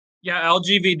Yeah,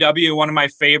 LGVW, one of my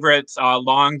favorites,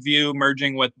 Longview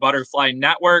merging with Butterfly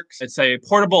Networks. It's a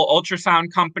portable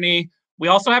ultrasound company. We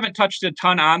also haven't touched a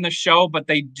ton on the show, but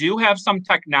they do have some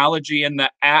technology in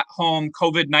the at-home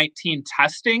COVID-19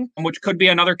 testing, which could be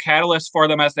another catalyst for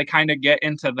them as they kind of get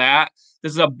into that.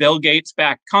 This is a Bill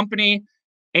Gates-backed company,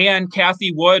 and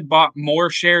Cathie Wood bought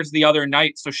more shares the other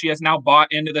night, so she has now bought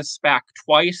into this SPAC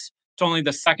twice. It's only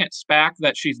the second SPAC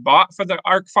that she's bought for the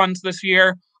ARK funds this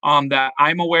year. That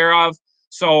I'm aware of.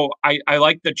 So I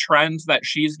like the trends that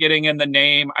she's getting in the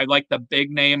name. I like the big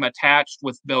name attached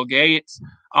with Bill Gates.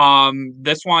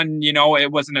 This one,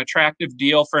 it was an attractive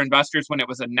deal for investors when it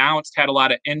was announced, had a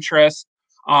lot of interest.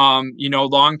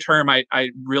 Long term, I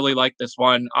really like this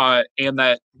one and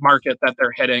that market that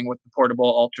they're hitting with the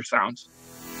portable ultrasounds.